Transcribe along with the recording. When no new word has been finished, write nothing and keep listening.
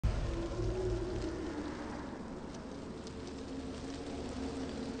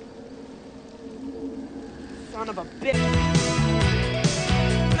son of a bitch.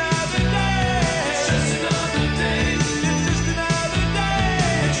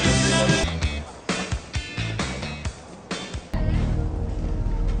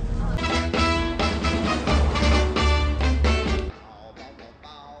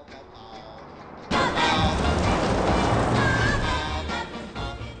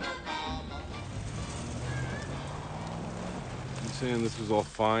 Saying this was all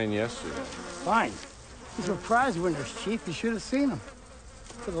fine yesterday. Fine. These were prize winners, Chief. You should have seen them.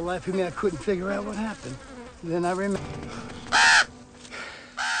 For the life of me, I couldn't figure out what happened. Then I remember.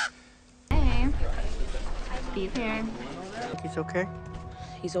 Hey. Steve's here. He's okay?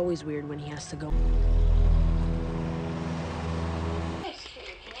 He's always weird when he has to go.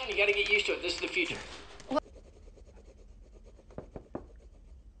 You gotta get used to it. This is the future.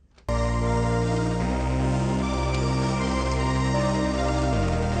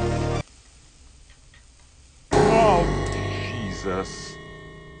 Jesus.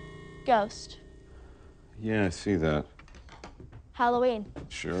 Ghost. Yeah, I see that. Halloween.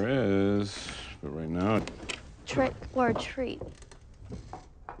 Sure is. But right now... Trick or treat.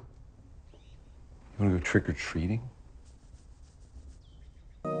 You wanna go trick-or-treating?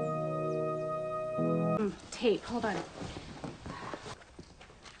 Tape, hold on.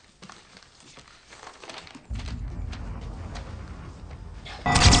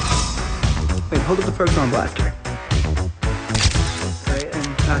 Wait, hold up the proton blaster. Right,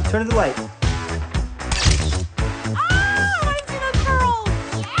 and turn to the light.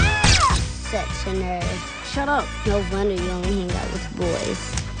 Such a nerd. Shut up. No wonder you only hang out with boys.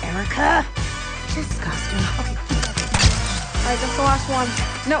 Erica? Disgusting. All right, that's the last one.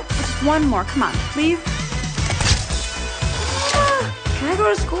 No, just one more. Come on, please. Can I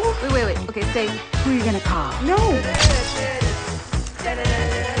go to school? Wait. Okay, say, who are you gonna call? No.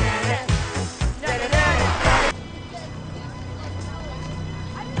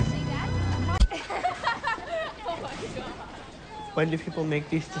 When do people make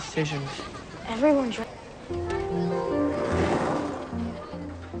these decisions? Everyone's right.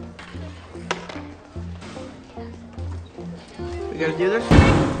 We gotta do this?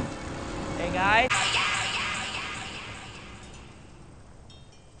 Hey, guys.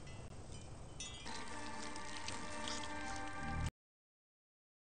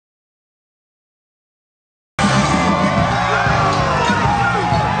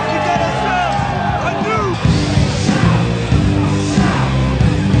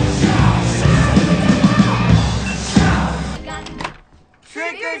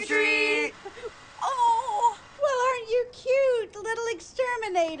 Trick or treat! Oh, well, aren't you cute, little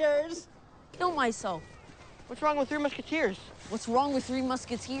exterminators? Kill myself. What's wrong with Three Musketeers? What's wrong with Three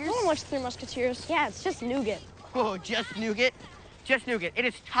Musketeers? No one watched Three Musketeers. Yeah, it's just nougat. Oh, just nougat? Just nougat. It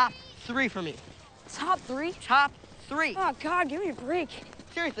is top 3 for me. Top 3? Top 3. Oh, God, give me a break.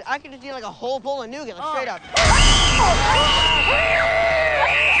 Seriously, I could just eat like a whole bowl of nougat, like straight up.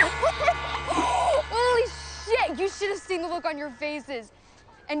 Holy shit, you should have seen the look on your faces.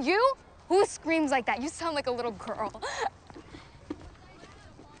 And you? Who screams like that? You sound like a little girl.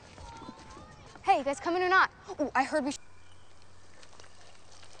 Hey, you guys coming or not? Oh, I heard we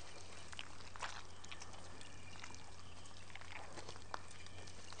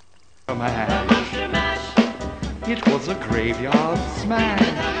It was a graveyard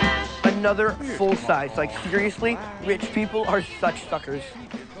smash. Another full size. Like, seriously, rich people are such suckers.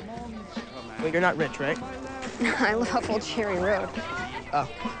 Wait, you're not rich, right? I live off Old Cherry Road. Oh.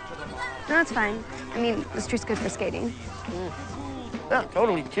 No, that's fine. I mean, the street's good for skating. Yeah,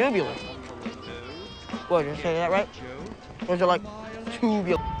 totally tubular. What, did I say that right? Or is it like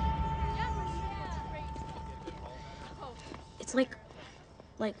tubular? It's like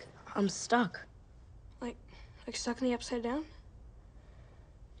I'm stuck. Like stuck in the upside down?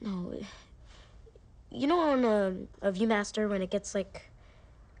 No. You know on a Viewmaster when it gets like...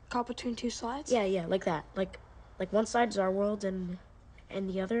 Caught between two slides? Yeah, like that. Like one side's our world and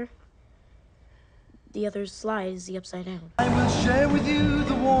the other slide is the upside down. I will share with you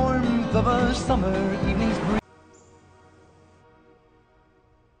the warmth of a summer evening's breeze.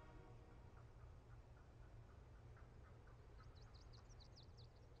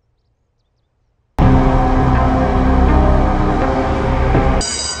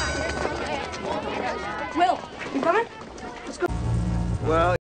 Will, you coming? Let's go.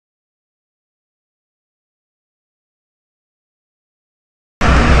 Well,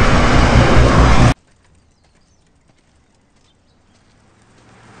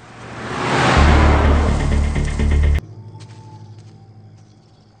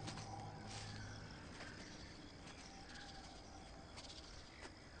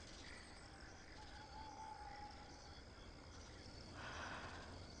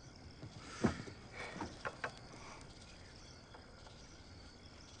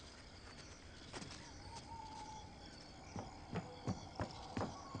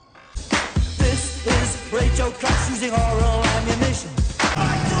 hit your tracks using oral ammunition.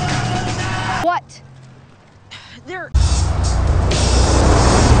 What? There.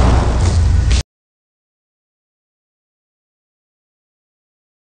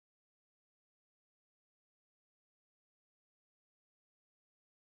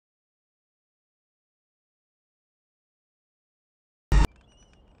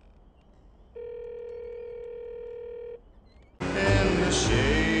 In the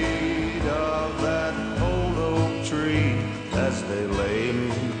shade of that old oak tree, as they lay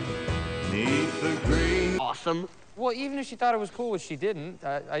neath the green. Awesome. Well, even if she thought it was cool, which she didn't,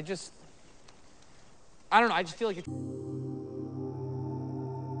 I don't know, I just feel like it's...